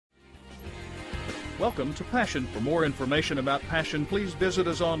Welcome to Passion. For more information about Passion, please visit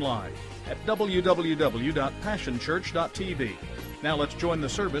us online at www.passionchurch.tv. Now let's join the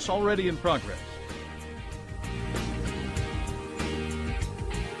service already in progress.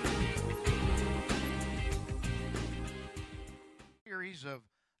 Series of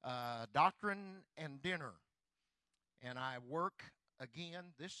Doctrine and Dinner. And I work again,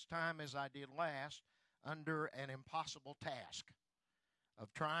 this time as I did last, under an impossible task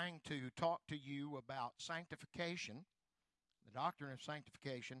of trying to talk to you about sanctification, the doctrine of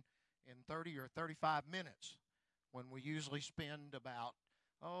sanctification, in 30 or 35 minutes, when we usually spend about,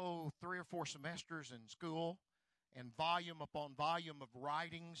 3 or 4 semesters in school and volume upon volume of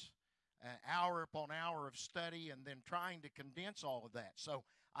writings, hour upon hour of study, and then trying to condense all of that. So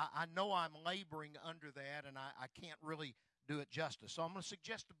I know I'm laboring under that, and I can't really do it justice. So I'm going to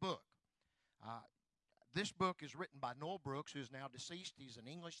suggest a book. This book is written by Noel Brooks, who's now deceased. He's an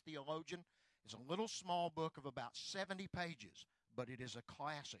English theologian. It's a little small book of about 70 pages, but it is a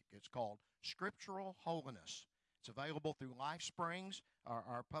classic. It's called Scriptural Holiness. It's available through Life Springs,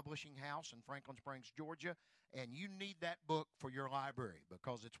 our publishing house in Franklin Springs, Georgia, and you need that book for your library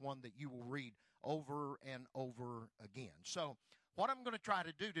because it's one that you will read over and over again. So what I'm going to try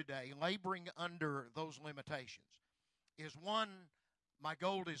to do today, laboring under those limitations, is my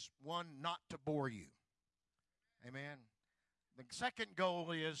goal is not to bore you. Amen. The second goal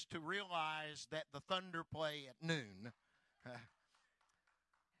is to realize that the Thunder play at noon.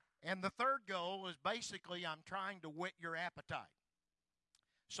 And the third goal is basically I'm trying to whet your appetite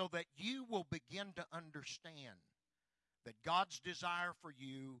so that you will begin to understand that God's desire for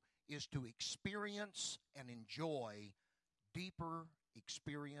you is to experience and enjoy deeper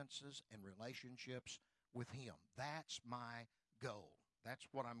experiences and relationships with Him. That's my goal. That's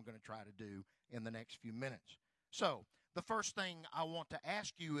what I'm going to try to do in the next few minutes. So, the first thing I want to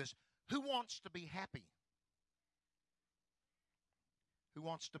ask you is, who wants to be happy? Who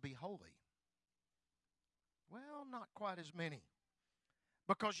wants to be holy? Well, not quite as many.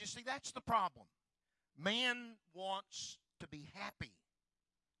 Because, you see, that's the problem. Man wants to be happy,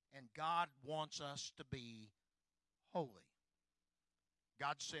 and God wants us to be holy.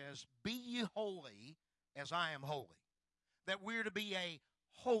 God says, be ye holy as I am holy. That we're to be a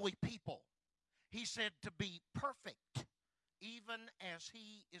holy people. He said to be perfect, even as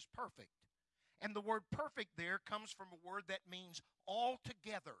He is perfect. And the word perfect there comes from a word that means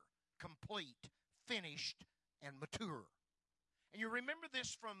altogether, complete, finished, and mature. And you remember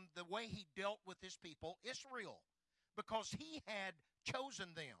this from the way He dealt with His people, Israel, because He had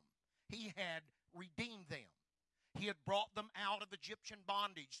chosen them. He had redeemed them. He had brought them out of Egyptian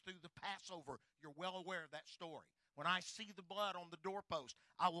bondage through the Passover. You're well aware of that story. When I see the blood on the doorpost,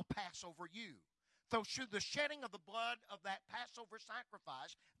 I will pass over you. So through the shedding of the blood of that Passover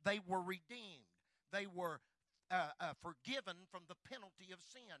sacrifice, they were redeemed. They were forgiven from the penalty of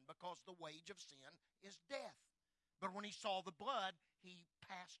sin because the wage of sin is death. But when He saw the blood, He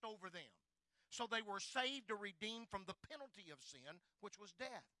passed over them. So they were saved or redeemed from the penalty of sin, which was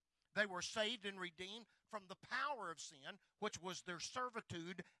death. They were saved and redeemed from the power of sin, which was their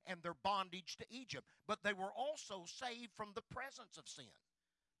servitude and their bondage to Egypt. But they were also saved from the presence of sin,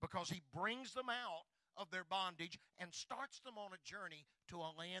 because He brings them out of their bondage and starts them on a journey to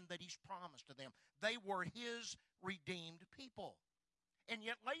a land that He's promised to them. They were His redeemed people. And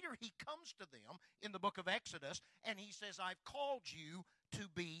yet later He comes to them in the book of Exodus and He says, I've called you to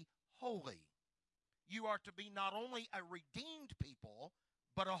be holy. You are to be not only a redeemed people,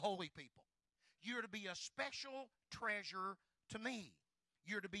 but a holy people. You're to be a special treasure to me.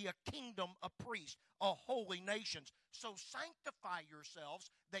 You're to be a kingdom, a priest, a holy nation. So sanctify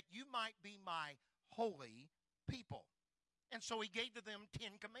yourselves that you might be my holy people. And so He gave to them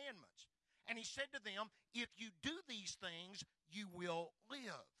 10 commandments. And He said to them, if you do these things, you will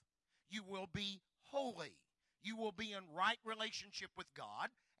live. You will be holy. You will be in right relationship with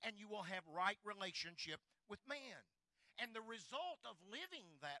God, and you will have right relationship with man. And the result of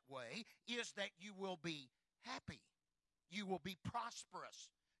living that way is that you will be happy. You will be prosperous.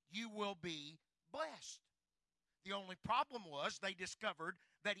 You will be blessed. The only problem was they discovered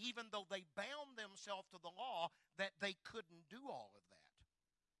that even though they bound themselves to the law, that they couldn't do all of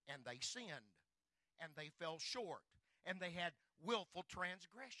that. And they sinned. And they fell short. And they had willful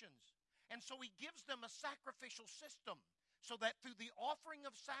transgressions. And so He gives them a sacrificial system, so that through the offering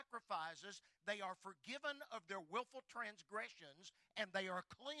of sacrifices, they are forgiven of their willful transgressions, and they are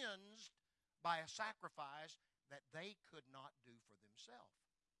cleansed by a sacrifice that they could not do for themselves.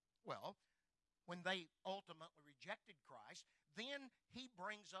 Well, when they ultimately rejected Christ, then he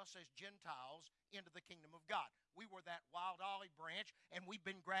brings us as Gentiles into the kingdom of God. We were that wild olive branch, and we've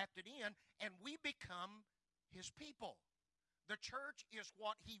been grafted in, and we become his people. The church is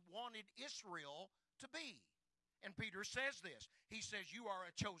what he wanted Israel to be. And Peter says this. He says, you are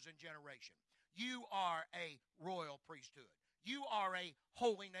a chosen generation. You are a royal priesthood. You are a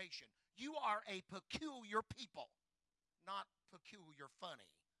holy nation. You are a peculiar people. Not peculiar, funny,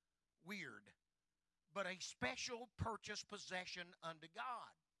 weird, but a special purchased possession unto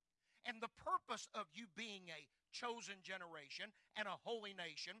God. And the purpose of you being a chosen generation and a holy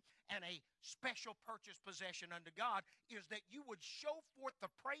nation and a special purchased possession unto God is that you would show forth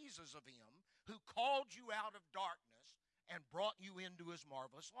the praises of him who called you out of darkness and brought you into his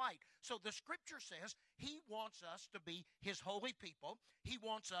marvelous light. So the scripture says he wants us to be his holy people. He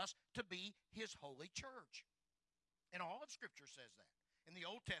wants us to be his holy church. And all of scripture says that. In the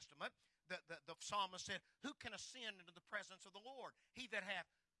Old Testament, the psalmist said, who can ascend into the presence of the Lord? He that hath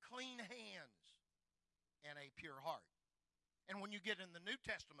clean hands and a pure heart. And when you get in the New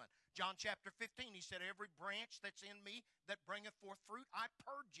Testament, John chapter 15, he said, every branch that's in me that bringeth forth fruit, I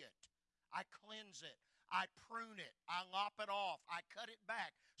purge it. I cleanse it. I prune it. I lop it off. I cut it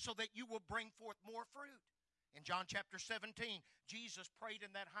back so that you will bring forth more fruit. In John chapter 17, Jesus prayed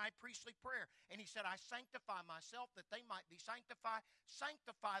in that high priestly prayer, and he said, I sanctify myself that they might be sanctified.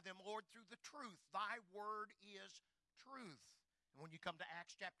 Sanctify them, Lord, through the truth. Thy word is truth. And when you come to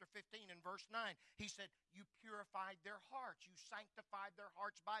Acts chapter 15 and verse 9, he said, you purified their hearts. You sanctified their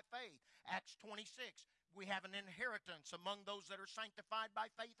hearts by faith. Acts 26, we have an inheritance among those that are sanctified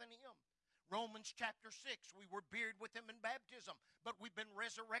by faith in him. Romans chapter 6, we were buried with him in baptism, but we've been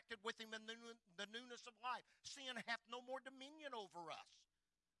resurrected with him in the newness of life. Sin hath no more dominion over us.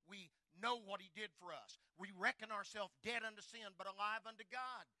 We know what he did for us. We reckon ourselves dead unto sin, but alive unto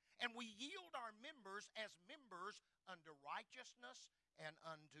God. And we yield our members as members unto righteousness and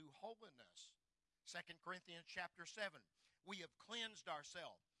unto holiness. 2 Corinthians chapter 7, we have cleansed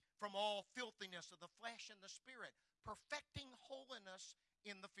ourselves from all filthiness of the flesh and the spirit, perfecting holiness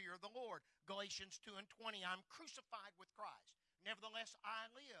in the fear of the Lord. Galatians 2 and 20, I'm crucified with Christ. Nevertheless, I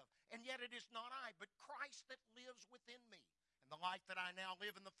live. And yet it is not I, but Christ that lives within me. And the life that I now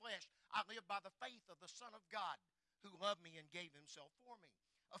live in the flesh, I live by the faith of the Son of God, who loved me and gave himself for me.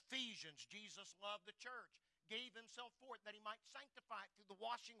 Ephesians, Jesus loved the church, gave himself for it that he might sanctify it through the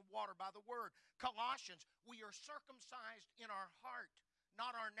washing of water by the word. Colossians, we are circumcised in our heart,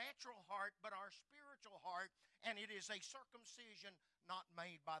 not our natural heart, but our spiritual heart, and it is a circumcision not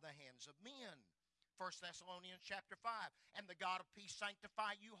made by the hands of men. 1 Thessalonians chapter 5, and the God of peace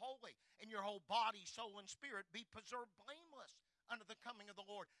sanctify you wholly, and your whole body, soul, and spirit be preserved blameless unto the coming of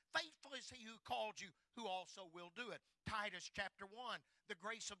the Lord. Faithful is he who called you, who also will do it. Titus chapter 1, the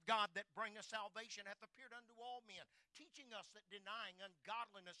grace of God that bringeth salvation hath appeared unto all men, teaching us that denying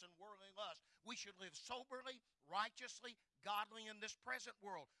ungodliness and worldly lust, we should live soberly, righteously, godly in this present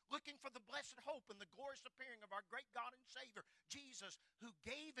world, looking for the blessed hope and the glorious appearing of our great God and Savior, Jesus, who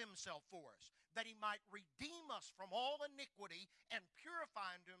gave himself for us, that he might redeem us from all iniquity and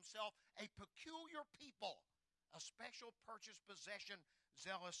purify unto himself a peculiar people, a special purchased possession,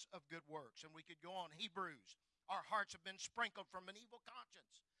 zealous of good works. And we could go on. Hebrews, our hearts have been sprinkled from an evil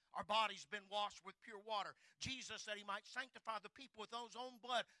conscience. Our bodies been washed with pure water. Jesus, that he might sanctify the people with his own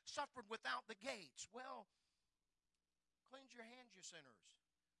blood, suffered without the gates. Well, cleanse your hands, you sinners.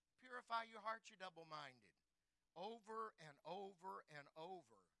 Purify your hearts, you double-minded. Over and over and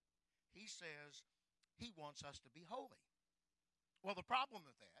over, he says he wants us to be holy. Well, the problem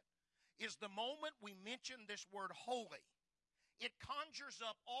with that is the moment we mention this word holy, it conjures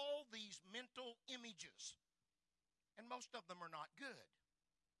up all these mental images, and most of them are not good.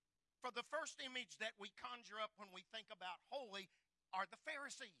 For the first image that we conjure up when we think about holy are the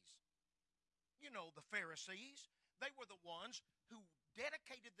Pharisees. You know the Pharisees. They were the ones who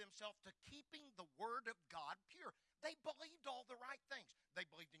dedicated themselves to keeping the word of God pure. They believed all the right things. They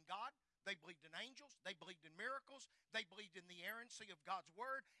believed in God. They believed in angels. They believed in miracles. They believed in the inerrancy of God's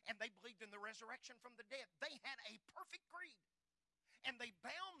word. And they believed in the resurrection from the dead. They had a perfect creed. And they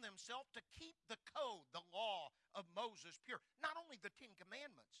bound themselves to keep the code, the law of Moses pure. Not only the 10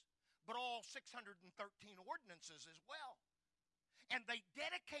 Commandments, but all 613 ordinances as well. And they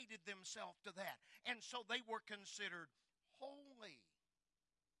dedicated themselves to that. And so they were considered holy.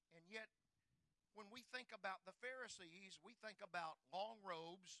 And yet, when we think about the Pharisees, we think about long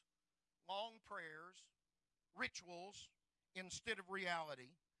robes, long prayers, rituals instead of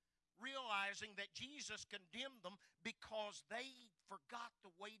reality, realizing that Jesus condemned them because they forgot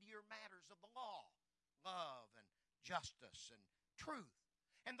the weightier matters of the law, love and justice and truth.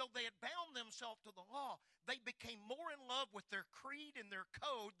 And though they had bound themselves to the law, they became more in love with their creed and their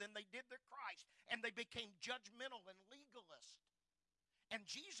code than they did their Christ. And they became judgmental and legalist. And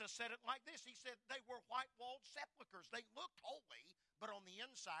Jesus said it like this. He said they were white-walled sepulchres. They looked holy, but on the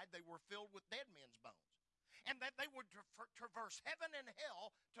inside they were filled with dead men's bones. And that they would traverse heaven and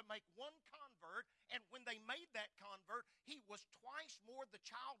hell to make one convert. And when they made that convert, he was twice more the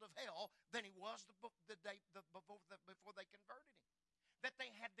child of hell than he was before they converted him. That they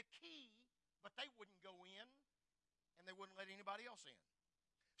had the key, but they wouldn't go in, and they wouldn't let anybody else in.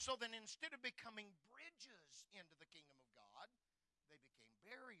 So then instead of becoming bridges into the kingdom of God, they became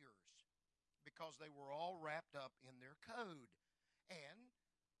barriers because they were all wrapped up in their code. And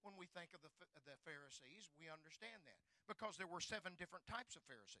when we think of the Pharisees, we understand that because there were 7 different types of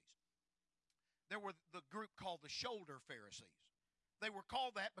Pharisees. There were the group called the shoulder Pharisees. They were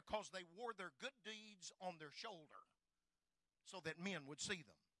called that because they wore their good deeds on their shoulder so that men would see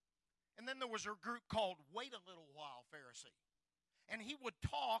them. And then there was a group called wait a little while Pharisee. And he would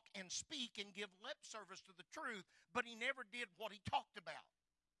talk and speak and give lip service to the truth, but he never did what he talked about.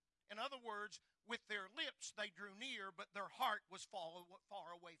 In other words, with their lips they drew near, but their heart was far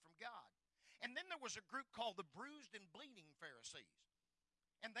away from God. And then there was a group called the bruised and bleeding Pharisees.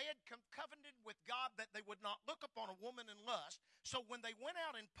 And they had covenanted with God that they would not look upon a woman in lust. So when they went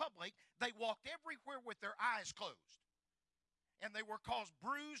out in public, they walked everywhere with their eyes closed. And they were caused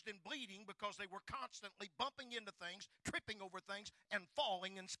bruised and bleeding because they were constantly bumping into things, tripping over things, and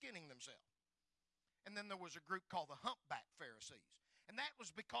falling and skinning themselves. And then there was a group called the humpback Pharisees. And that was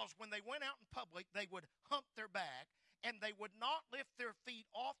because when they went out in public, they would hump their back, and they would not lift their feet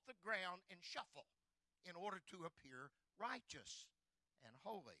off the ground and shuffle in order to appear righteous and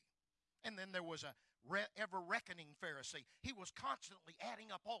holy. And then there was a ever-reckoning Pharisee. He was constantly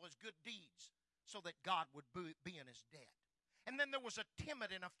adding up all his good deeds so that God would be in his debt. And then there was a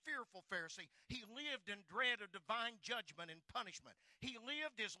timid and a fearful Pharisee. He lived in dread of divine judgment and punishment. He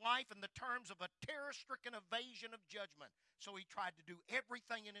lived his life in the terms of a terror-stricken evasion of judgment. So he tried to do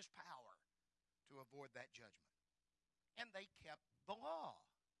everything in his power to avoid that judgment. And they kept the law.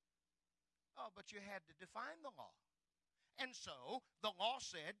 Oh, but you had to define the law. And so the law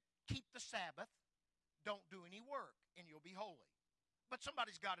said, keep the Sabbath, don't do any work, and you'll be holy. But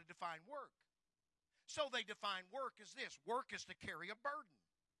somebody's got to define work. So they define work as this. Work is to carry a burden.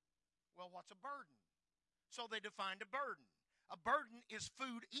 Well, what's a burden? So they defined a burden. A burden is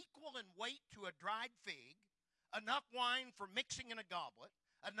food equal in weight to a dried fig, enough wine for mixing in a goblet,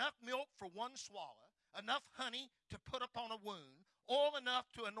 enough milk for one swallow, enough honey to put upon a wound, oil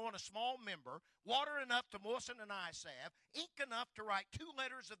enough to anoint a small member, water enough to moisten an eye salve, ink enough to write 2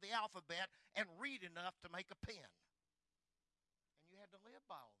 letters of the alphabet, and reed enough to make a pen. And you had to live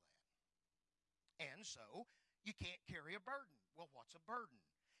by all that. And so, you can't carry a burden. Well, what's a burden?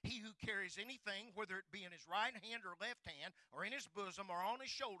 He who carries anything, whether it be in his right hand or left hand, or in his bosom or on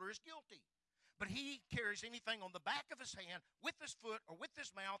his shoulder, is guilty. But he carries anything on the back of his hand, with his foot, or with his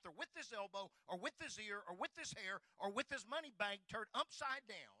mouth, or with his elbow, or with his ear, or with his hair, or with his money bag turned upside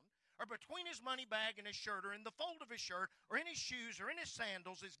down, or between his money bag and his shirt, or in the fold of his shirt, or in his shoes, or in his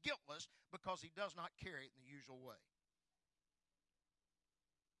sandals, is guiltless, because he does not carry it in the usual way.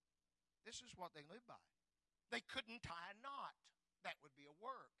 This is what they lived by. They couldn't tie a knot. That would be a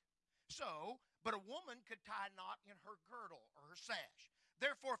work. So, but a woman could tie a knot in her girdle or her sash.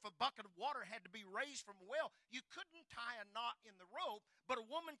 Therefore, if a bucket of water had to be raised from a well, you couldn't tie a knot in the rope, but a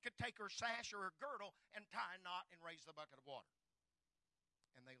woman could take her sash or her girdle and tie a knot and raise the bucket of water.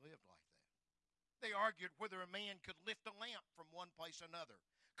 And they lived like that. They argued whether a man could lift a lamp from one place to another.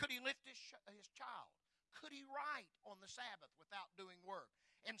 Could he lift his child? Could he write on the Sabbath without doing work?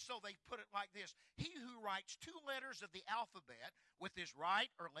 And so they put it like this. He who writes 2 letters of the alphabet with his right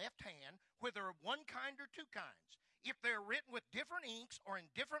or left hand, whether of one kind or 2 kinds, if they are written with different inks or in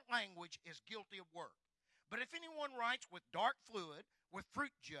different language, is guilty of work. But if anyone writes with dark fluid, with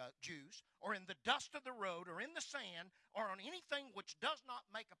fruit juice, or in the dust of the road, or in the sand, or on anything which does not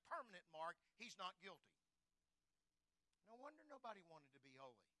make a permanent mark, he's not guilty. No wonder nobody wanted to be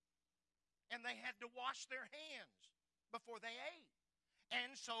holy. And they had to wash their hands before they ate.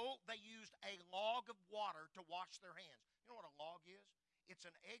 And so they used a log of water to wash their hands. You know what a log is? It's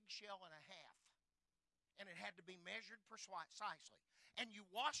an eggshell and a half. And it had to be measured precisely. And you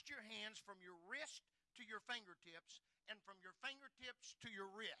washed your hands from your wrist to your fingertips and from your fingertips to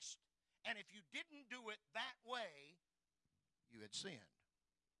your wrist. And if you didn't do it that way, you had sinned.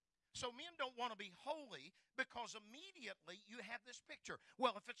 So men don't want to be holy because immediately you have this picture.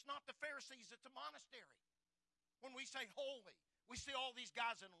 Well, if it's not the Pharisees, it's a monastery. When we say holy, we see all these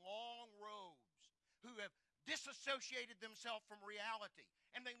guys in long robes who have disassociated themselves from reality.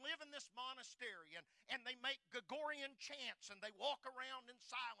 And they live in this monastery, and they make Gregorian chants, and they walk around in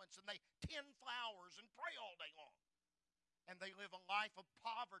silence, and they tend flowers and pray all day long. And they live a life of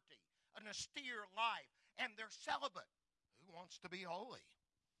poverty, an austere life, and they're celibate. Who wants to be holy?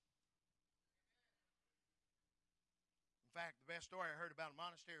 In fact, the best story I heard about a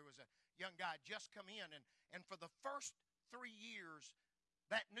monastery was a young guy had just come in, and for the first 3 years,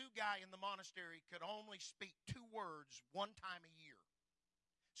 that new guy in the monastery could only speak 2 words 1 time a year.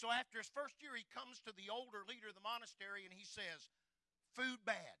 So after his first year, he comes to the older leader of the monastery and he says, food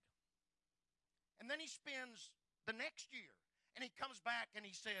bad. And then he spends the next year and he comes back and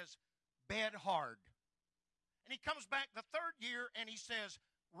he says, bed hard. And he comes back the 3rd year and he says,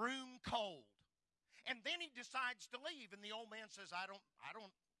 room cold. And then he decides to leave, and the old man says, I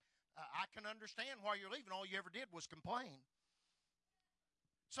can understand why you're leaving. All you ever did was complain.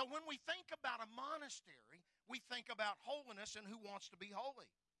 So when we think about a monastery, we think about holiness and who wants to be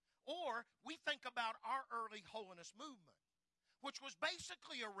holy. Or we think about our early holiness movement, which was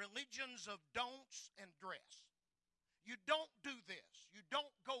basically a religions of don'ts and dress. You don't do this. You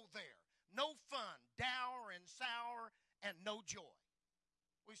don't go there. No fun, dour and sour, and no joy.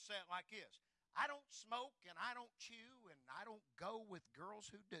 We say it like this. I don't smoke, and I don't chew, and I don't go with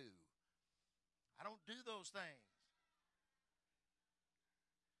girls who do. I don't do those things.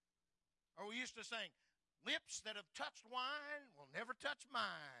 Or we used to sing, lips that have touched wine will never touch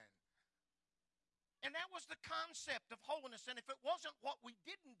mine. And that was the concept of holiness. And if it wasn't what we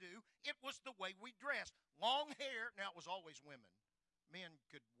didn't do, it was the way we dressed. Long hair, now it was always women. Men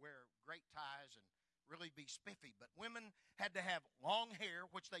could wear great ties and really be spiffy, but women had to have long hair,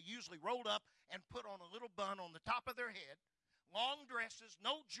 which they usually rolled up and put on a little bun on the top of their head, long dresses,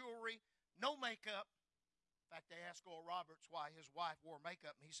 no jewelry, no makeup. In fact, they asked Oral Roberts why his wife wore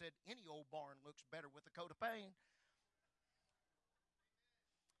makeup, and he said, any old barn looks better with a coat of paint.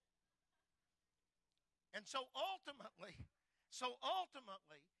 And so ultimately,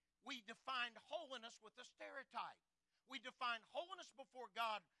 we defined holiness with a stereotype. We defined holiness before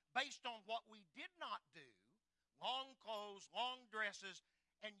God based on what we did not do, long clothes, long dresses,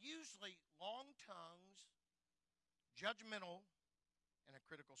 and usually long tongues, judgmental, and a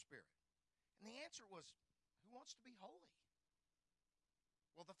critical spirit. And the answer was, who wants to be holy?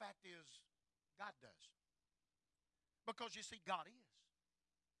 Well, the fact is, God does. Because you see, God is.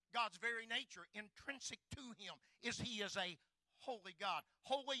 God's very nature, intrinsic to him, is he is a holy God.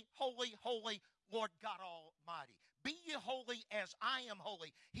 Holy, holy, holy, Lord God Almighty. Be ye holy as I am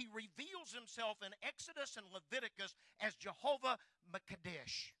holy. He reveals himself in Exodus and Leviticus as Jehovah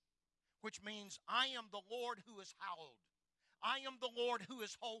Mekadesh, which means I am the Lord who is hallowed. I am the Lord who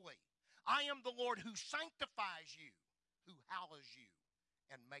is holy. I am the Lord who sanctifies you, who hallows you,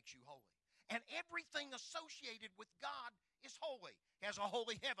 and makes you holy. And everything associated with God is holy. He has a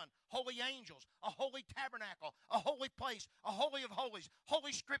holy heaven, holy angels, a holy tabernacle, a holy place, a holy of holies,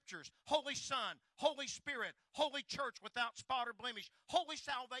 holy scriptures, holy Son, Holy Spirit, holy church without spot or blemish, holy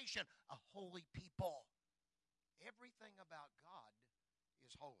salvation, a holy people. Everything about God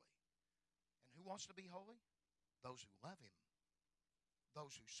is holy. And who wants to be holy? Those who love him,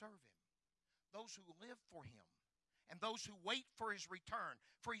 those who serve him, those who live for him, and those who wait for his return.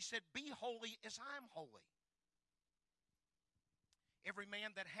 For he said, be holy as I am holy. Every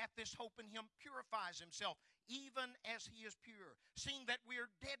man that hath this hope in him purifies himself, even as he is pure. Seeing that we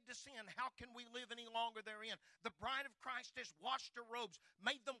are dead to sin, how can we live any longer therein? The bride of Christ has washed her robes,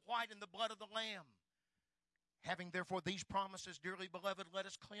 made them white in the blood of the Lamb. Having therefore these promises, dearly beloved, let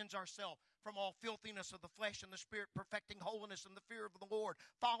us cleanse ourselves from all filthiness of the flesh and the spirit, perfecting holiness in the fear of the Lord.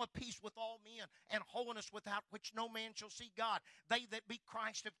 Follow peace with all men, and holiness without which no man shall see God. They that be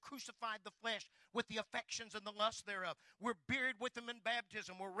Christ have crucified the flesh with the affections and the lusts thereof. We're buried with him in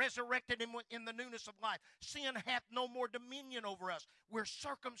baptism. We're resurrected in the newness of life. Sin hath no more dominion over us. We're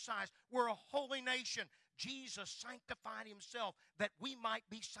circumcised. We're a holy nation. Jesus sanctified himself that we might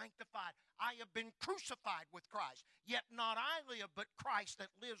be sanctified. I have been crucified with Christ, yet not I live, but Christ that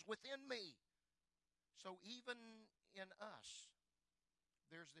lives within me. So even in us,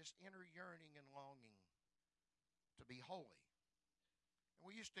 there's this inner yearning and longing to be holy. And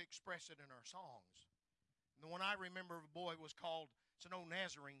we used to express it in our songs. And the one I remember of a boy was called, it's an old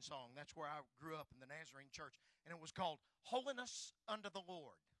Nazarene song. That's where I grew up, in the Nazarene church. And it was called Holiness Unto the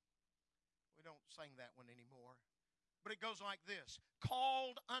Lord. We don't sing that one anymore. But it goes like this.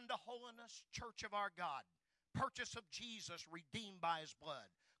 Called unto holiness, church of our God. Purchase of Jesus, redeemed by his blood.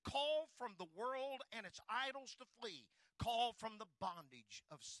 Called from the world and its idols to flee. Called from the bondage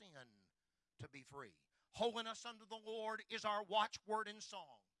of sin to be free. Holiness unto the Lord is our watchword in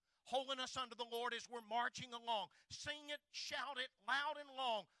song. Holiness unto the Lord as we're marching along. Sing it, shout it loud and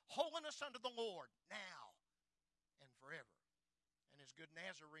long. Holiness unto the Lord now and forever. And as good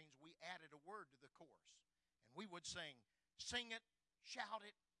Nazarenes, we added a word to the chorus. And we would sing it, shout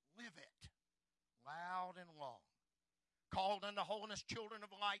it, live it, loud and long. Called unto holiness, children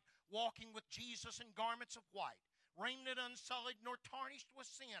of light, walking with Jesus in garments of white, raiment unsullied nor tarnished with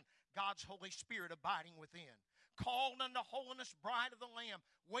sin, God's Holy Spirit abiding within. Called unto holiness, bride of the Lamb,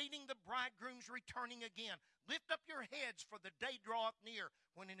 waiting the bridegroom's returning again. Lift up your heads, for the day draweth near,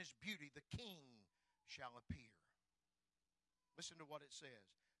 when in his beauty the King shall appear. Listen to what it says.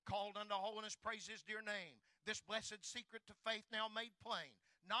 Called unto holiness, praise his dear name. This blessed secret to faith now made plain.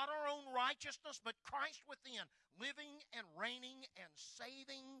 Not our own righteousness, but Christ within, living and reigning and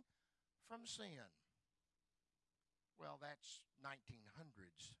saving from sin. Well, that's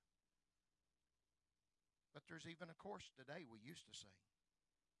 1900s. But there's even a course today we used to sing.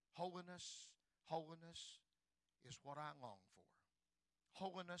 Holiness, holiness is what I long for.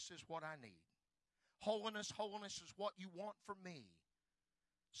 Holiness is what I need. Holiness, holiness is what you want for me.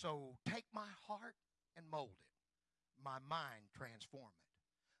 So take my heart and mold it. My mind transform it.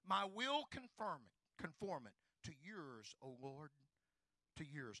 My will conform it to yours, O Lord, to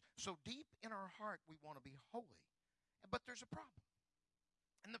yours. So deep in our heart we want to be holy. But there's a problem.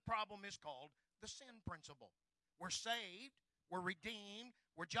 And the problem is called the sin principle. We're saved, we're redeemed,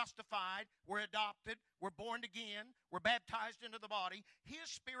 we're justified, we're adopted, we're born again, we're baptized into the body. His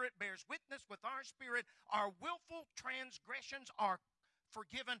Spirit bears witness with our spirit. Our willful transgressions are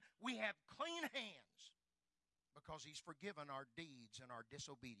forgiven. We have clean hands because he's forgiven our deeds and our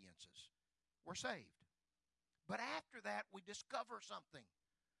disobediences. We're saved. But after that, we discover something.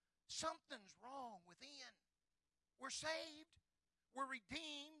 Something's wrong within. We're saved. We're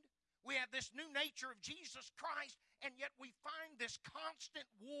redeemed. We have this new nature of Jesus Christ, and yet we find this constant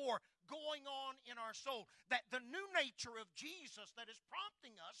war going on in our soul. That the new nature of Jesus that is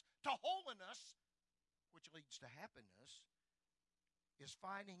prompting us to holiness, which leads to happiness, is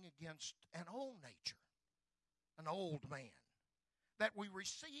fighting against an old nature, an old man, that we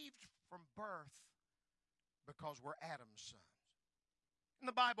received from birth because we're Adam's sons. And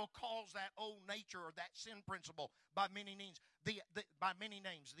the Bible calls that old nature or that sin principle by many names. The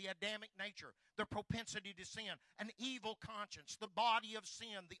Adamic nature, the propensity to sin, an evil conscience, the body of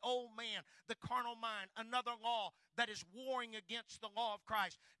sin, the old man, the carnal mind, another law that is warring against the law of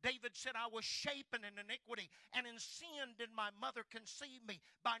Christ. David said, I was shapen in iniquity, and in sin did my mother conceive me.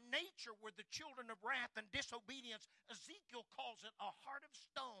 By nature were the children of wrath and disobedience. Ezekiel calls it a heart of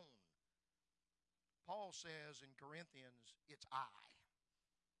stone. Paul says in Corinthians, it's I.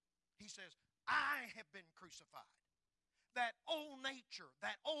 He says, I have been crucified. That old nature,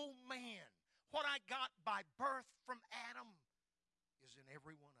 that old man, what I got by birth from Adam is in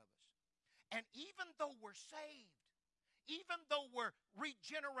every one of us. And even though we're saved, even though we're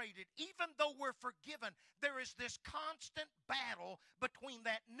regenerated, even though we're forgiven, there is this constant battle between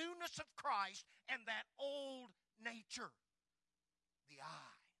that newness of Christ and that old nature, the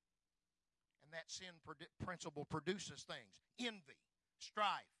I. And that sin principle produces things: envy,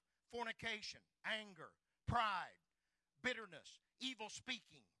 strife, fornication, anger, pride, bitterness, evil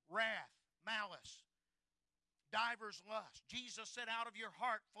speaking, wrath, malice, divers lusts. Jesus said, out of your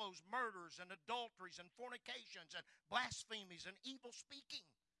heart flows murders and adulteries and fornications and blasphemies and evil speaking.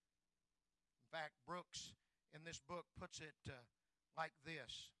 In fact, Brooks in this book puts it like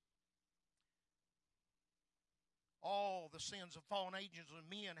this. All the sins of fallen angels and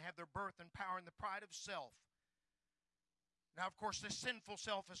men have their birth and power in the pride of self. Now, of course, this sinful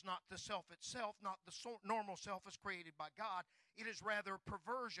self is not the self itself, not the normal self as created by God. It is rather a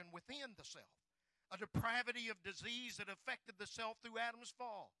perversion within the self, a depravity of disease that affected the self through Adam's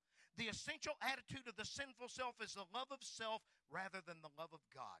fall. The essential attitude of the sinful self is the love of self rather than the love of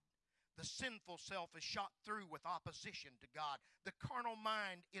God. The sinful self is shot through with opposition to God. The carnal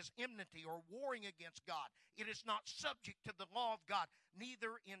mind is enmity or warring against God. It is not subject to the law of God,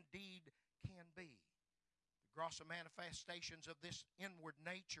 neither indeed can be. Gross manifestations of this inward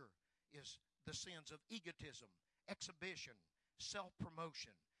nature is the sins of egotism, exhibition,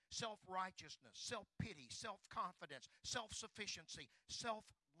 self-promotion, self-righteousness, self-pity, self-confidence, self-sufficiency,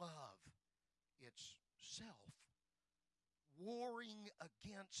 self-love. It's self warring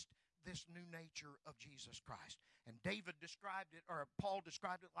against this new nature of Jesus Christ. And David described it, or Paul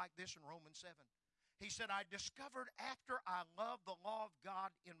described it like this in Romans 7. He said, I discovered after I loved the law of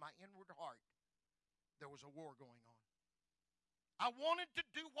God in my inward heart, there was a war going on. I wanted to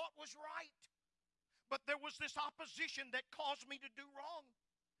do what was right, but there was this opposition that caused me to do wrong.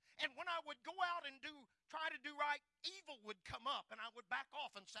 And when I would go out and try to do right, evil would come up, and I would back off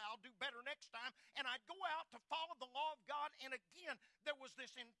and say, I'll do better next time. And I'd go out to follow the law of God, and again, there was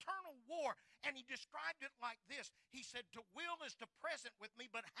this internal war. And he described it like this. He said, to will is to present with me,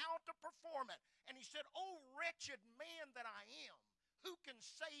 but how to perform it. And he said, oh, wretched man that I am, who can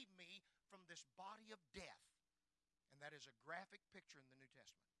save me from this body of death? And that is a graphic picture in the New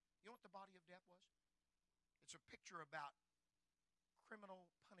Testament. You know what the body of death was? It's a picture about criminal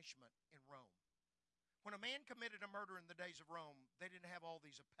punishment in Rome. When a man committed a murder in the days of Rome, they didn't have all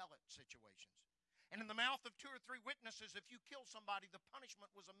these appellate situations. And in the mouth of 2 or 3 witnesses, if you kill somebody, the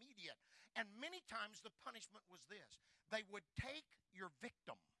punishment was immediate. And many times the punishment was this. They would take your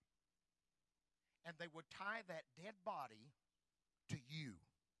victim and they would tie that dead body to you.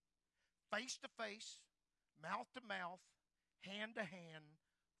 Face to face, mouth to mouth, hand to hand,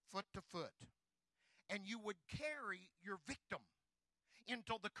 foot to foot. And you would carry your victim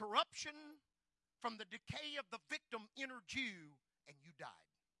until the corruption from the decay of the victim entered you and you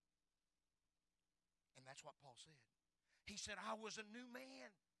died. And that's what Paul said. He said, I was a new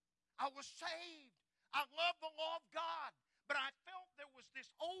man. I was saved. I love the law of God. But I felt there was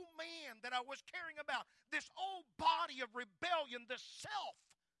this old man that I was caring about, this old body of rebellion, this self,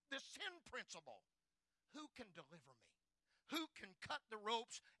 this sin principle. Who can deliver me? Who can cut the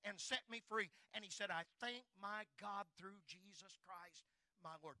ropes and set me free? And he said, I thank my God through Jesus Christ,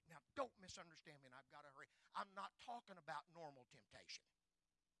 my Lord. Now, don't misunderstand me, and I've got to hurry. I'm not talking about normal temptation.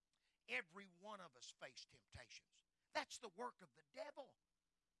 Every one of us face temptations. That's the work of the devil.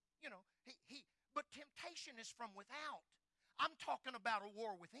 You know, but temptation is from without. I'm talking about a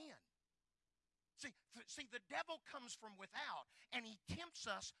war within. See, the devil comes from without, and he tempts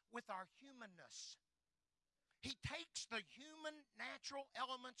us with our humanness. He takes the human natural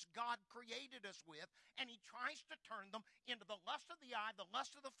elements God created us with, and he tries to turn them into the lust of the eye, the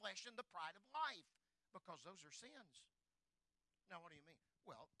lust of the flesh, and the pride of life, because those are sins. Now, what do you mean?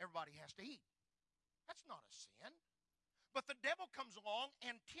 Well, everybody has to eat. That's not a sin. But the devil comes along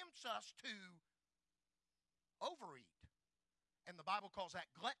and tempts us to overeat. And the Bible calls that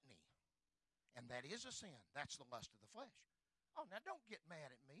gluttony. And that is a sin. That's the lust of the flesh. Oh, now don't get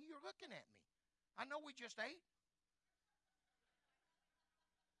mad at me. You're looking at me. I know we just ate.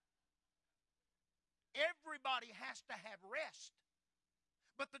 Everybody has to have rest.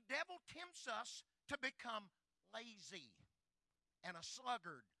 But the devil tempts us to become lazy and a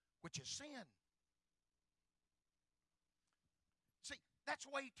sluggard, which is sin. See, that's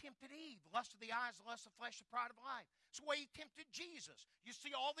the way he tempted Eve. Lust of the eyes, the lust of the flesh, the pride of life. It's the way he tempted Jesus. You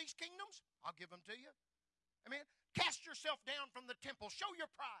see all these kingdoms? I'll give them to you. Amen. Cast yourself down from the temple. Show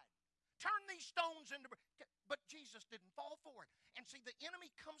your pride. Turn these stones into... But Jesus didn't fall for it. And see, the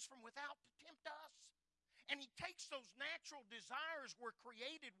enemy comes from without to tempt us. And he takes those natural desires we're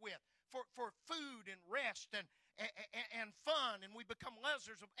created with for food and rest and fun, and we become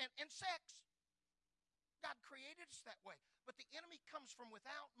lessers and sex. God created us that way. But the enemy comes from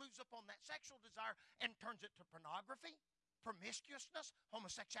without, moves up on that sexual desire, and turns it to pornography, promiscuousness,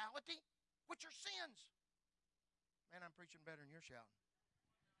 homosexuality, which are sins. Man, I'm preaching better than you're shouting.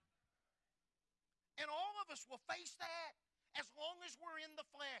 And all of us will face that as long as we're in the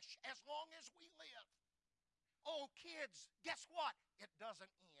flesh, as long as we live. Oh, kids, guess what? It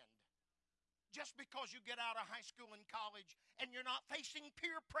doesn't end. Just because you get out of high school and college and you're not facing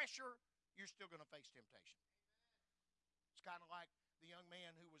peer pressure, you're still going to face temptation. It's kind of like the young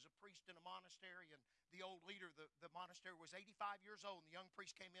man who was a priest in a monastery, and the old leader of the monastery was 85 years old, and the young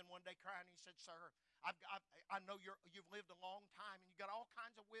priest came in one day crying, and he said, Sir, I know you've lived a long time, and you've got all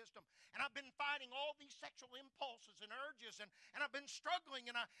kinds of wisdom, and I've been fighting all these sexual impulses and urges, and I've been struggling,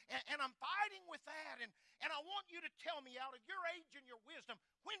 and I'm fighting with that, and I want you to tell me, out of your age and your wisdom,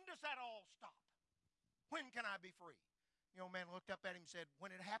 when does that all stop? When can I be free? The old man looked up at him and said,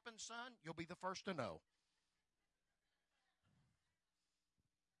 when it happens, son, you'll be the first to know.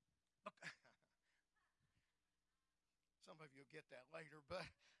 Some of you will get that later, but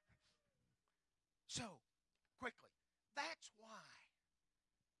so quickly, that's why,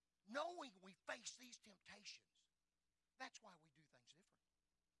 knowing we face these temptations, that's why we do things different.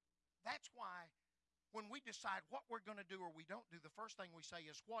 That's why when we decide what we're going to do or we don't do, the first thing we say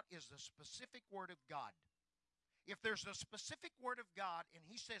is, what is the specific word of God? If there's a specific word of God and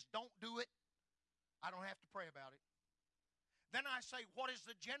he says don't do it, I don't have to pray about it. Then I say, what is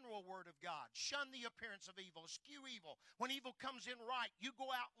the general word of God? Shun the appearance of evil, eschew evil. When evil comes in right, you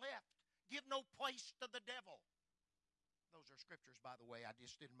go out left. Give no place to the devil. Those are scriptures, by the way. I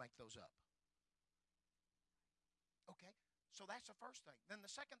just didn't make those up. Okay, so that's the first thing. Then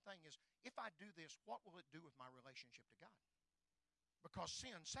the second thing is, if I do this, what will it do with my relationship to God? because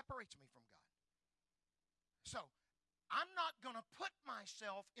sin separates me from God. So, I'm not going to put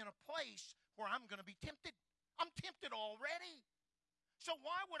myself in a place where I'm going to be tempted. I'm tempted already. So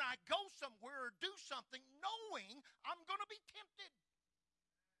why would I go somewhere or do something knowing I'm going to be tempted?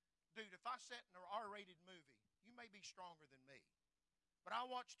 Dude, if I sat in an R-rated movie, you may be stronger than me, but I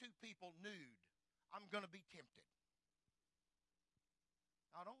watch two people nude, I'm going to be tempted.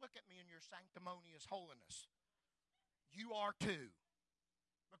 Now, don't look at me in your sanctimonious holiness. You are too,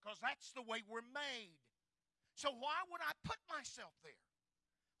 because that's the way we're made. So why would I put myself there?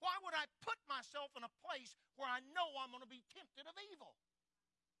 Why would I put myself in a place where I know I'm going to be tempted of evil?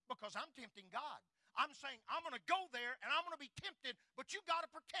 Because I'm tempting God. I'm saying I'm going to go there and I'm going to be tempted, but you got to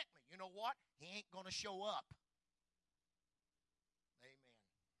protect me. You know what? He ain't going to show up. Amen.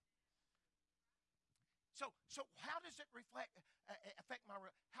 So how does it affect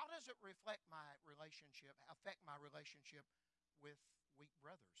my relationship with weak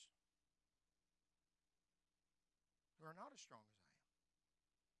brothers who are not as strong as I am?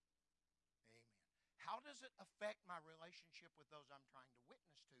 Amen. How does it affect my relationship with those I'm trying to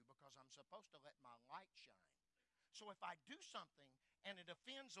witness to? Because I'm supposed to let my light shine. So if I do something and it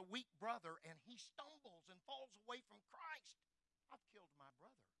offends a weak brother and he stumbles and falls away from Christ, I've killed my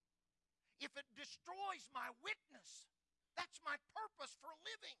brother. If it destroys my witness, that's my purpose for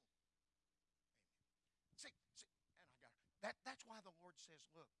living. Amen. See, and that's why the Lord says,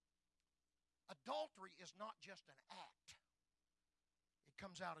 look, adultery is not just an act. It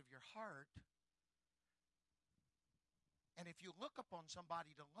comes out of your heart. And if you look upon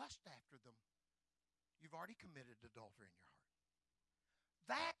somebody to lust after them, you've already committed adultery in your heart.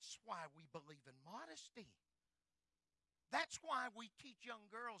 That's why we believe in modesty. That's why we teach young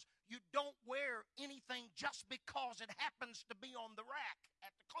girls you don't wear anything just because it happens to be on the rack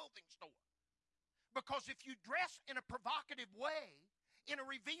at the clothing store. Because if you dress in a provocative way, in a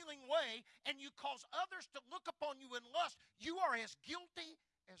revealing way, and you cause others to look upon you in lust, you are as guilty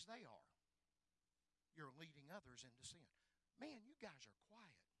as they are. You're leading others into sin. Man, you guys are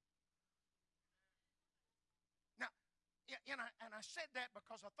quiet. Now, and I said that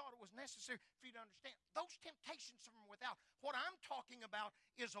because I thought it was necessary for you to understand. Those temptations from without. What I'm talking about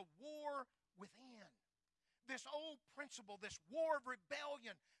is a war within. This old principle, this war of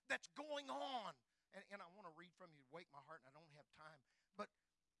rebellion that's going on. And I want to read from you to wake my heart, and I don't have time.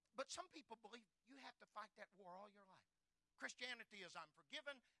 But some people believe you have to fight that war all your life. Christianity is I'm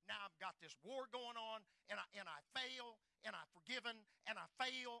forgiven, now I've got this war going on, and I fail, and I'm forgiven, and I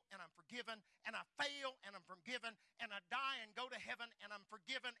fail, and I'm forgiven, and I fail, and I'm forgiven, and I die and go to heaven, and I'm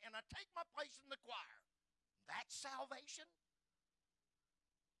forgiven, and I take my place in the choir. That's salvation?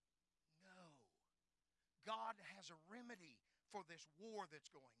 No. God has a remedy for this war that's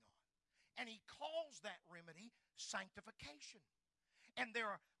going on. And he calls that remedy sanctification. And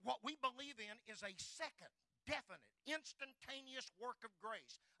what we believe in is a second, definite, instantaneous work of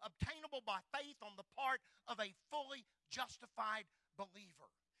grace, obtainable by faith on the part of a fully justified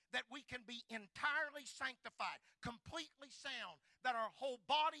believer. That we can be entirely sanctified, completely sound, that our whole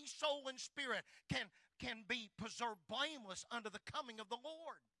body, soul, and spirit can be preserved blameless unto the coming of the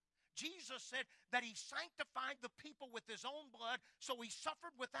Lord. Jesus said that he sanctified the people with his own blood, so he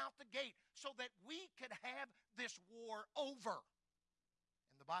suffered without the gate, so that we could have this war over.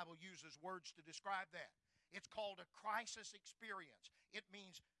 And the Bible uses words to describe that. It's called a crisis experience. It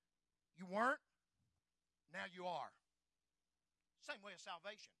means you weren't, now you are. Same way as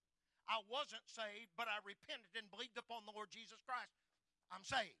salvation. I wasn't saved, but I repented and believed upon the Lord Jesus Christ. I'm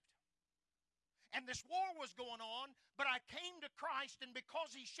saved. And this war was going on, but I came to Christ, and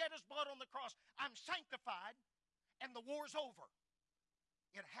because he shed his blood on the cross, I'm sanctified, and the war's over.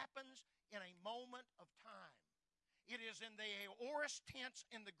 It happens in a moment of time. It is in the aorist tense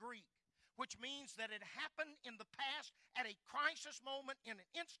in the Greek, which means that it happened in the past at a crisis moment, in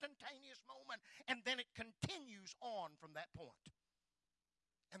an instantaneous moment, and then it continues on from that point.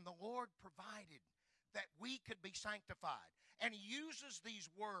 And the Lord provided that we could be sanctified. And he uses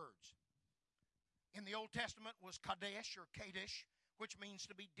these words. In the Old Testament was Kadesh or Kadesh, which means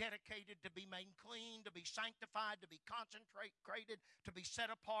to be dedicated, to be made clean, to be sanctified, to be consecrated, to be set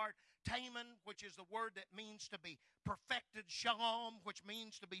apart. Taman, which is the word that means to be perfected. Shalom, which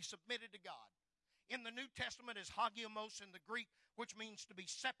means to be submitted to God. In the New Testament is hagios in the Greek, which means to be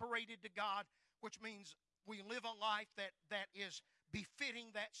separated to God, which means we live a life that is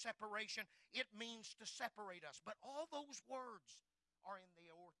befitting that separation. It means to separate us. But all those words are in the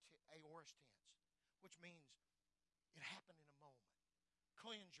aorist tense, which means it happened in a moment.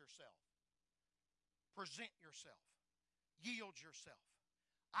 Cleanse yourself. Present yourself. Yield yourself.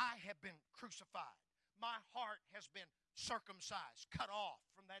 I have been crucified. my heart has been circumcised, cut off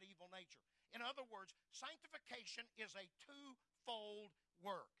from that evil nature. In other words, sanctification is a twofold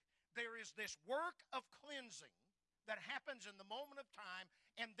work. There is this work of cleansing that happens in the moment of time,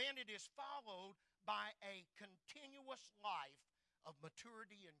 and then it is followed by a continuous life of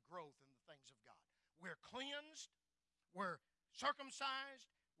maturity and growth in the things of God. We're cleansed, we're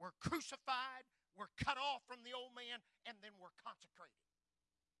circumcised, we're crucified, we're cut off from the old man, and then we're consecrated.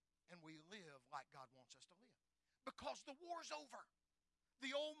 And we live like God wants us to live. Because the war's over.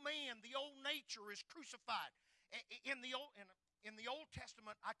 The old man, the old nature is crucified. In the Old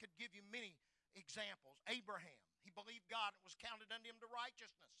Testament, I could give you many examples. Abraham, he believed God, and it was counted unto him to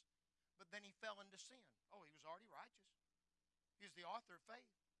righteousness. But then he fell into sin. Oh, he was already righteous. He was the author of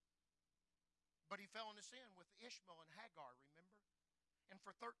faith. But he fell into sin with Ishmael and Hagar, remember? And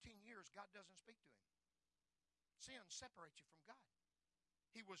for 13 years, God doesn't speak to him. Sin separates you from God.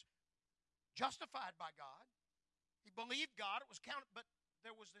 He was justified by God. He believed God. It was counted, but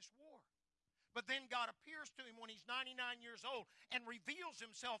there was this war. But then God appears to him when he's 99 years old and reveals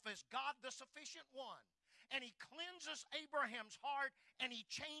himself as God the sufficient one. And he cleanses Abraham's heart and he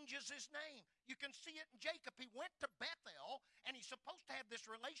changes his name. You can see it in Jacob. He went to Bethel and he's supposed to have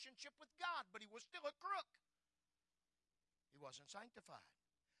this relationship with God, but he was still a crook. He wasn't sanctified.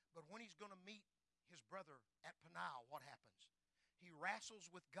 But when he's going to meet his brother at Peniel, what happens? He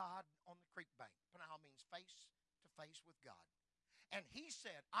wrestles with God on the creek bank. Peniel means face to face with God. And he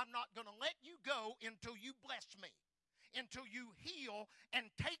said, I'm not going to let you go until you bless me, until you heal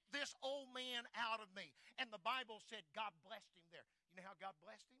and take this old man out of me. And the Bible said God blessed him there. You know how God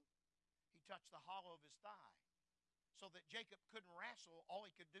blessed him? He touched the hollow of his thigh so that Jacob couldn't wrestle. All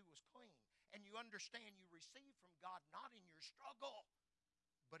he could do was clean. And you understand you receive from God not in your struggle,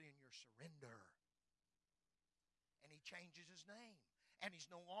 but in your surrender. And he changes his name. And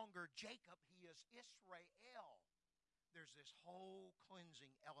he's no longer Jacob, he is Israel. There's this whole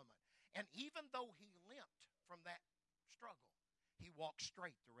cleansing element. And even though he limped from that struggle, he walked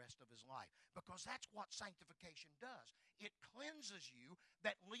straight the rest of his life. Because that's what sanctification does. It cleanses you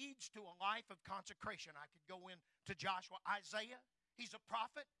that leads to a life of consecration. I could go into Joshua. Isaiah, he's a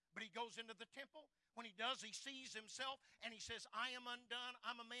prophet, but he goes into the temple. When he does, he sees himself and he says, I am undone.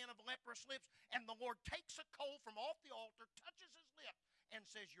 I'm a man of leprous lips. And the Lord takes a coal from off the altar, touches his lip, and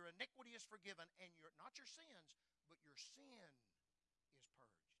says, your iniquity is forgiven, and not your sins, but your sin is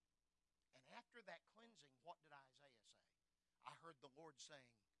purged. And after that cleansing, what did Isaiah say? I heard the Lord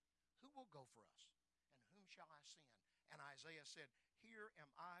saying, who will go for us? And whom shall I send? And Isaiah said, here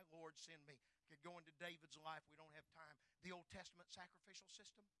am I, Lord, send me. Could go into David's life. We don't have time. The Old Testament sacrificial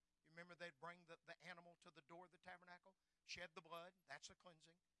system. You remember they'd bring the animal to the door of the tabernacle, shed the blood. That's a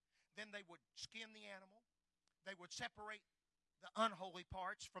cleansing. Then they would skin the animal. They would separate the unholy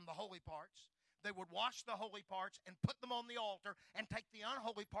parts from the holy parts. They would wash the holy parts and put them on the altar and take the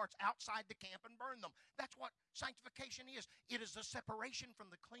unholy parts outside the camp and burn them. That's what sanctification is. It is the separation from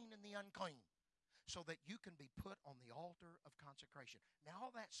the clean and the unclean so that you can be put on the altar of consecration. Now,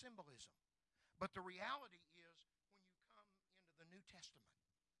 all that symbolism. But the reality is when you come into the New Testament,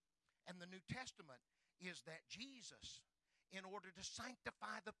 and the New Testament is that Jesus, in order to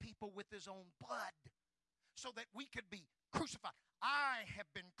sanctify the people with his own blood so that we could be crucified. I have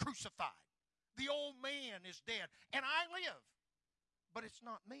been crucified. The old man is dead, and I live. But it's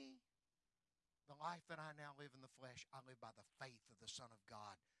not me. The life that I now live in the flesh, I live by the faith of the Son of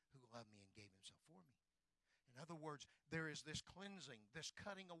God who loved me and gave himself for me. In other words, there is this cleansing, this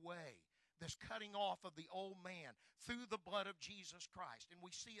cutting away, this cutting off of the old man through the blood of Jesus Christ. And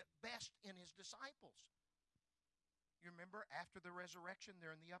we see it best in his disciples. You remember, after the resurrection,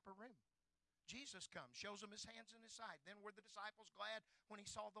 they're in the upper room. Jesus comes, shows them his hands and his side. Then were the disciples glad when he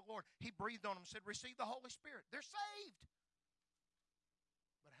saw the Lord. He breathed on them, said, receive the Holy Spirit. They're saved.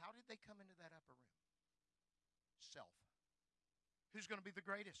 But how did they come into that upper room? Self. Who's going to be the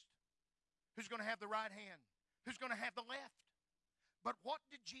greatest? Who's going to have the right hand? Who's going to have the left? But what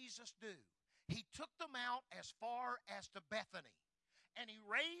did Jesus do? He took them out as far as to Bethany. And he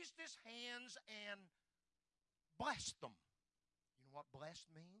raised his hands and blessed them. You know what blessed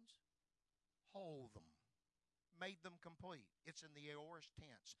means? Whole them, made them complete. It's in the aorist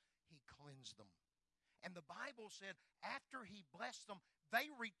tense. He cleansed them. And the Bible said after he blessed them, they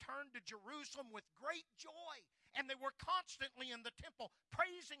returned to Jerusalem with great joy. And they were constantly in the temple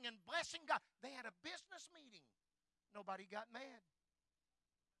praising and blessing God. They had a business meeting. Nobody got mad.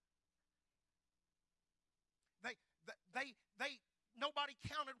 Nobody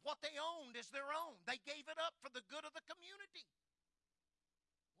counted what they owned as their own. They gave it up for the good of the community.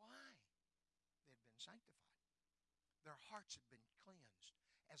 Why? Sanctified. Their hearts had been cleansed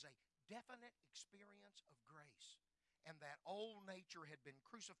as a definite experience of grace. And that old nature had been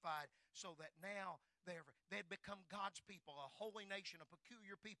crucified so that now they'd become God's people, a holy nation, a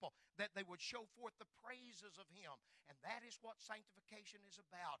peculiar people, that they would show forth the praises of Him. And that is what sanctification is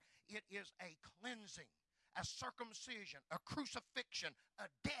about. It is a cleansing, a circumcision, a crucifixion, a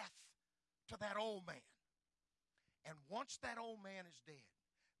death to that old man. And once that old man is dead,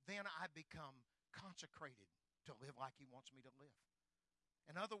 then I become consecrated to live like He wants me to live.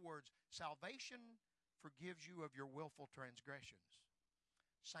 In other words, salvation forgives you of your willful transgressions.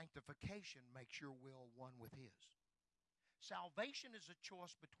 Sanctification makes your will one with His. Salvation is a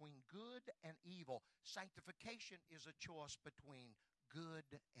choice between good and evil. Sanctification is a choice between good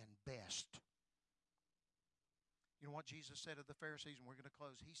and best. You know what Jesus said to the Pharisees, and we're going to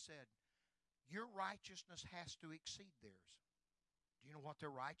close? He said, your righteousness has to exceed theirs. Do you know what their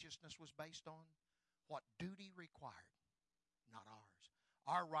righteousness was based on? What duty required, not ours.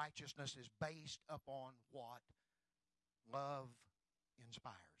 Our righteousness is based upon what love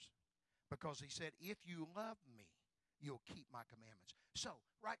inspires. Because He said, if you love me, you'll keep my commandments. So,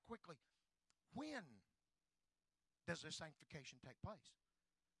 right quickly, when does this sanctification take place?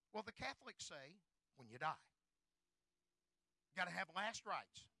 Well, the Catholics say, when you die. You got to have last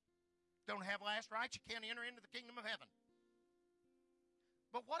rites. Don't have last rights, you can't enter into the kingdom of heaven.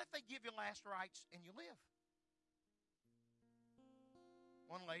 But what if they give you last rights and you live?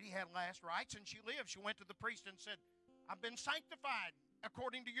 One lady had last rights and she lived. She went to the priest and said, I've been sanctified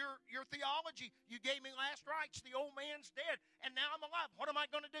according to your theology. You gave me last rights. The old man's dead and now I'm alive. What am I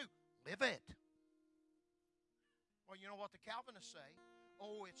going to do? Live it. Well, you know what the Calvinists say?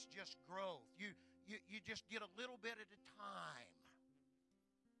 Oh, it's just growth. You just get a little bit at a time.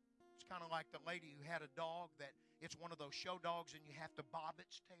 It's kind of like the lady who had a dog that it's one of those show dogs and you have to bob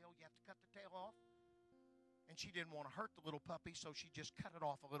its tail. You have to cut the tail off. And she didn't want to hurt the little puppy, so she just cut it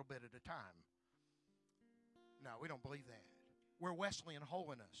off a little bit at a time. No, we don't believe that. We're Wesleyan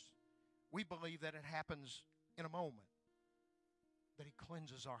holiness. We believe that it happens in a moment, that He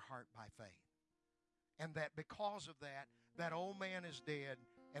cleanses our heart by faith. And that because of that, that old man is dead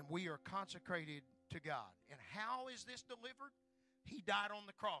and we are consecrated to God. And how is this delivered? He died on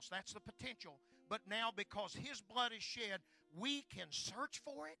the cross. That's the potential. But now because His blood is shed, we can search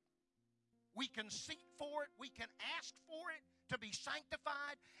for it. We can seek for it. We can ask for it to be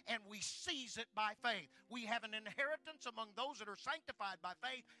sanctified. And we seize it by faith. We have an inheritance among those that are sanctified by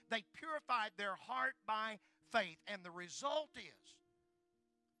faith. They purified their heart by faith. And the result is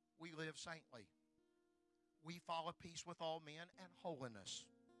we live saintly. We follow peace with all men and holiness.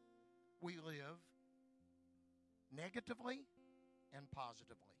 We live negatively and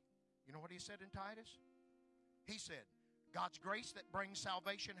positively. You know what he said in Titus? He said, God's grace that brings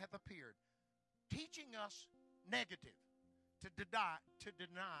salvation hath appeared, teaching us negative, to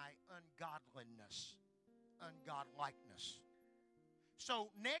deny ungodliness, ungodlikeness. So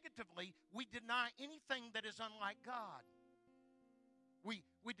negatively, we deny anything that is unlike God.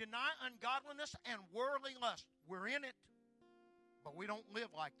 We deny ungodliness and worldly lust. We're in it, but we don't live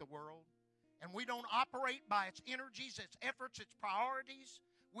like the world. And we don't operate by its energies, its efforts, its priorities.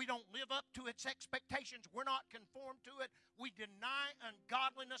 We don't live up to its expectations. We're not conformed to it. We deny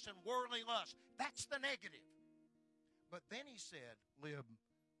ungodliness and worldly lust. That's the negative. But then he said, live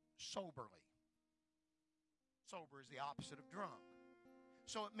soberly. Sober is the opposite of drunk.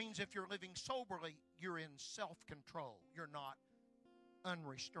 So it means if you're living soberly, you're in self-control. You're not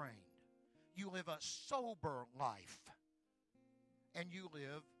unrestrained. You live a sober life. And you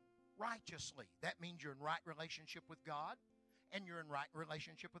live righteously. That means you're in right relationship with God, and you're in right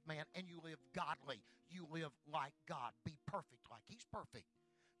relationship with man, and you live godly. You live like God. Be perfect like He's perfect.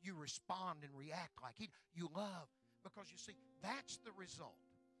 You respond and react like He. You love, because you see, that's the result.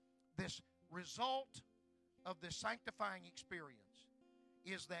 This result of this sanctifying experience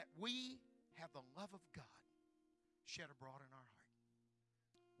is that we have the love of God shed abroad in our heart.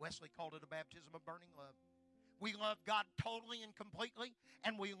 Wesley called it a baptism of burning love. We love God totally and completely,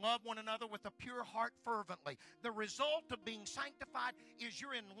 and we love one another with a pure heart fervently. The result of being sanctified is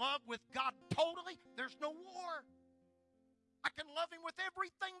you're in love with God totally. There's no war. I can love Him with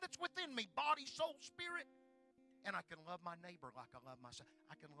everything that's within me, body, soul, spirit. And I can love my neighbor like I love myself.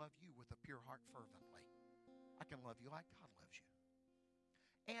 I can love you with a pure heart fervently. I can love you like God loves you.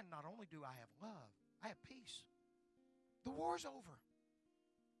 And not only do I have love, I have peace. The war's over.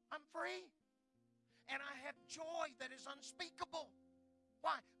 I'm free. And I have joy that is unspeakable.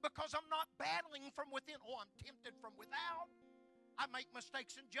 Why? Because I'm not battling from within. Oh, I'm tempted from without. I make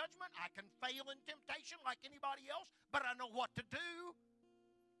mistakes in judgment. I can fail in temptation like anybody else, but I know what to do.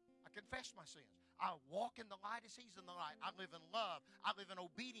 I confess my sins. I walk in the light as He's in the light. I live in love. I live in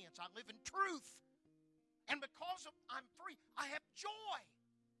obedience. I live in truth. And because I'm free, I have joy.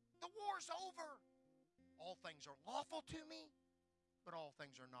 The war's over. All things are lawful to me, but all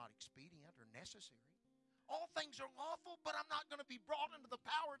things are not expedient or necessary. All things are lawful, but I'm not going to be brought into the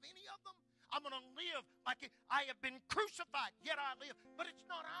power of any of them. I'm going to live like I have been crucified, yet I live. But it's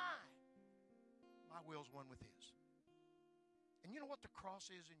not I. My will's one with His. And you know what the cross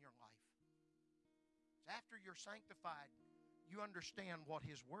is in your life? It's after you're sanctified, you understand what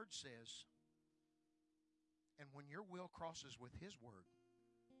His Word says. And when your will crosses with His Word,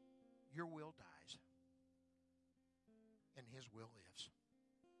 your will dies. And His will lives.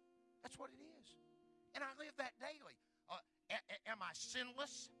 That's what it is. And I live that daily. Am I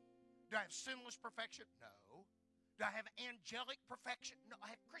sinless? Do I have sinless perfection? No. Do I have angelic perfection? No,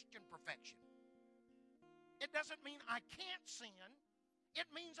 I have Christian perfection. It doesn't mean I can't sin. It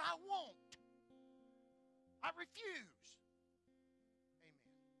means I won't. I refuse.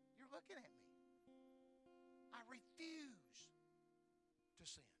 Amen. You're looking at me. I refuse to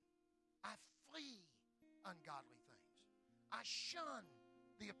sin. I flee ungodly things. I shun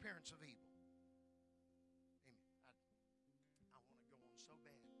the appearance of evil. Amen. I want to go on so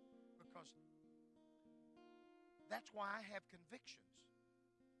bad because that's why I have convictions.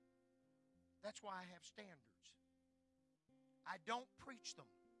 That's why I have standards. I don't preach them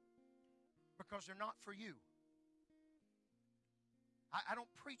because they're not for you. I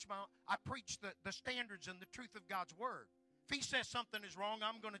don't preach I preach the standards and the truth of God's Word. If He says something is wrong,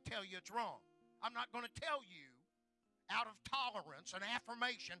 I'm going to tell you it's wrong. I'm not going to tell you out of tolerance and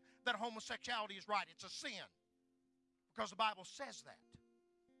affirmation that homosexuality is right. It's a sin. Because the Bible says that.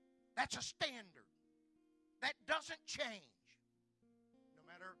 That's a standard. That doesn't change. No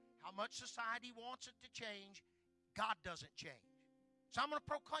matter how much society wants it to change, God doesn't change. So I'm going to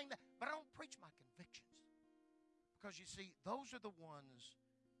proclaim that. But I don't preach my convictions. Because you see, those are the ones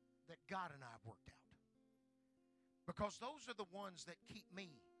that God and I have worked out. Because those are the ones that keep me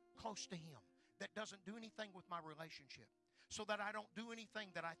close to Him. That doesn't do anything with my relationship. So that I don't do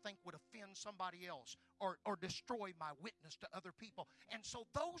anything that I think would offend somebody else or destroy my witness to other people. And so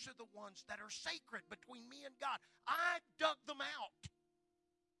those are the ones that are sacred between me and God. I dug them out.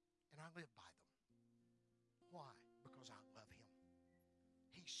 And I live by them. Why? Because I love Him.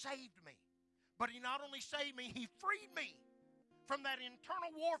 He saved me. But He not only saved me, He freed me from that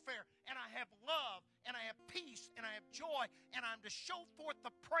internal warfare. And I have love, and I have peace, and I have joy, and I'm to show forth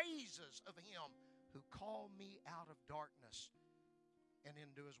the praises of Him who called me out of darkness and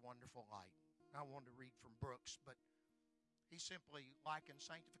into His wonderful light. I wanted to read from Brooks, but he simply likened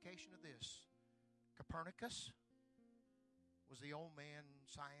sanctification to this. Copernicus was the old man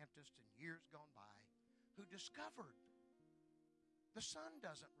scientist in years gone by who discovered the sun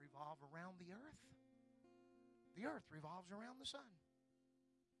doesn't revolve around the earth. The earth revolves around the sun.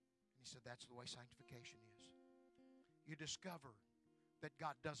 And he said that's the way sanctification is. You discover that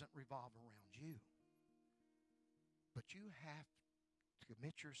God doesn't revolve around you. But you have to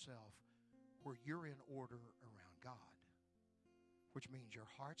commit yourself where you're in order around God, which means your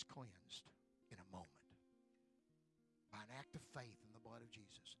heart's cleansed in a moment by an act of faith in the blood of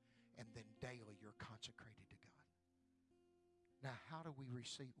Jesus, and then daily you're consecrated to God. Now, how do we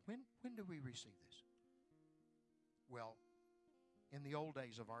receive? When do we receive this? Well, in the old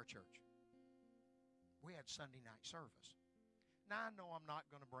days of our church, we had Sunday night service. Now, I know I'm not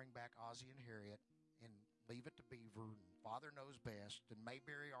going to bring back Ozzie and Harriet and Leave It to Beaver and Father Knows Best and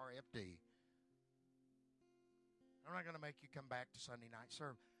Mayberry RFD. I'm not going to make you come back to Sunday night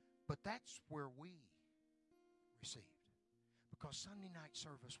service. But that's where we received. Because Sunday night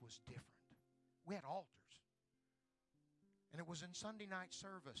service was different. We had altars. And it was in Sunday night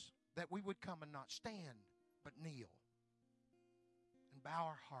service that we would come and not stand, but kneel. And bow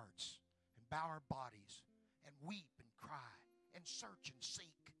our hearts, and bow our bodies, and weep and cry, and search and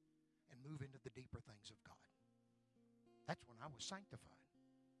seek, and move into the deeper things of God. That's when I was sanctified.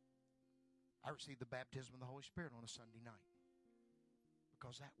 I received the baptism of the Holy Spirit on a Sunday night.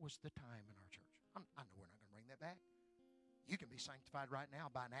 Because that was the time in our church. I know we're not going to bring that back. You can be sanctified right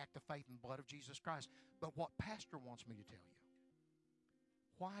now by an act of faith in the blood of Jesus Christ. But what Pastor wants me to tell you,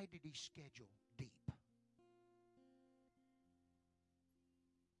 why did He schedule deep?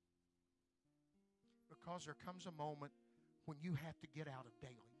 Because there comes a moment when you have to get out of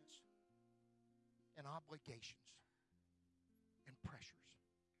dailiness and obligations and pressures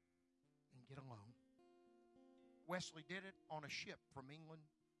and get alone. Wesley did it on a ship from England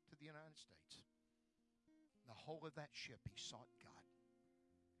to the United States. The whole of that ship, he sought God,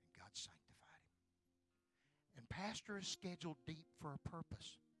 and God sanctified him. And pastor is scheduled deep for a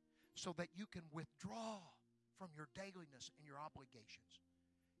purpose. so that you can withdraw from your dailiness and your obligations.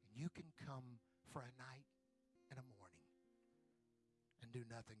 And you can come for a night and a morning and do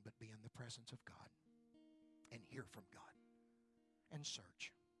nothing but be in the presence of God and hear from God and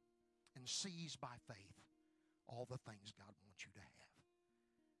search and seize by faith all the things God wants you to have.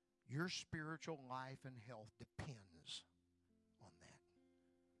 Your spiritual life and health depends on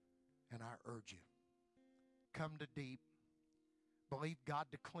that. And I urge you, come to deep. Believe God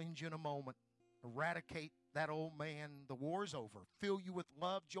to cleanse you in a moment. Eradicate that old man. The war's over. Fill you with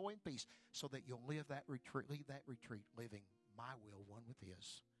love, joy, and peace so that you'll leave that retreat, living my will, one with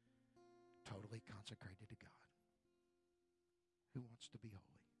His, totally consecrated to God. Who wants to be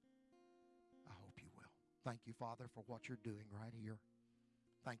holy? I hope you will. Thank you, Father, for what you're doing right here.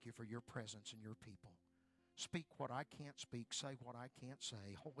 Thank you for your presence in your people. Speak what I can't speak. Say what I can't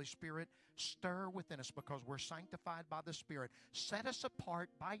say. Holy Spirit, stir within us because we're sanctified by the Spirit. Set us apart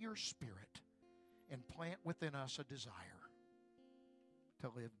by your Spirit and plant within us a desire to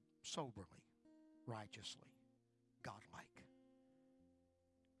live soberly, righteously, godlike.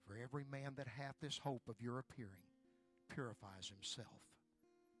 For every man that hath this hope of your appearing purifies himself.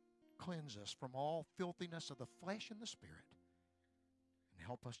 Cleanse us from all filthiness of the flesh and the spirit, and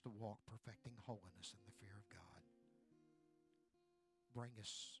help us to walk perfecting holiness in the fear of God. Bring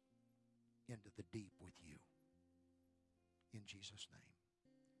us into the deep with you. In Jesus' name,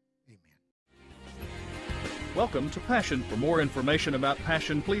 amen. Welcome to Passion. For more information about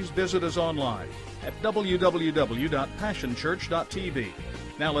Passion, please visit us online at www.passionchurch.tv.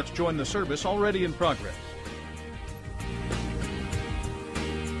 Now let's join the service already in progress.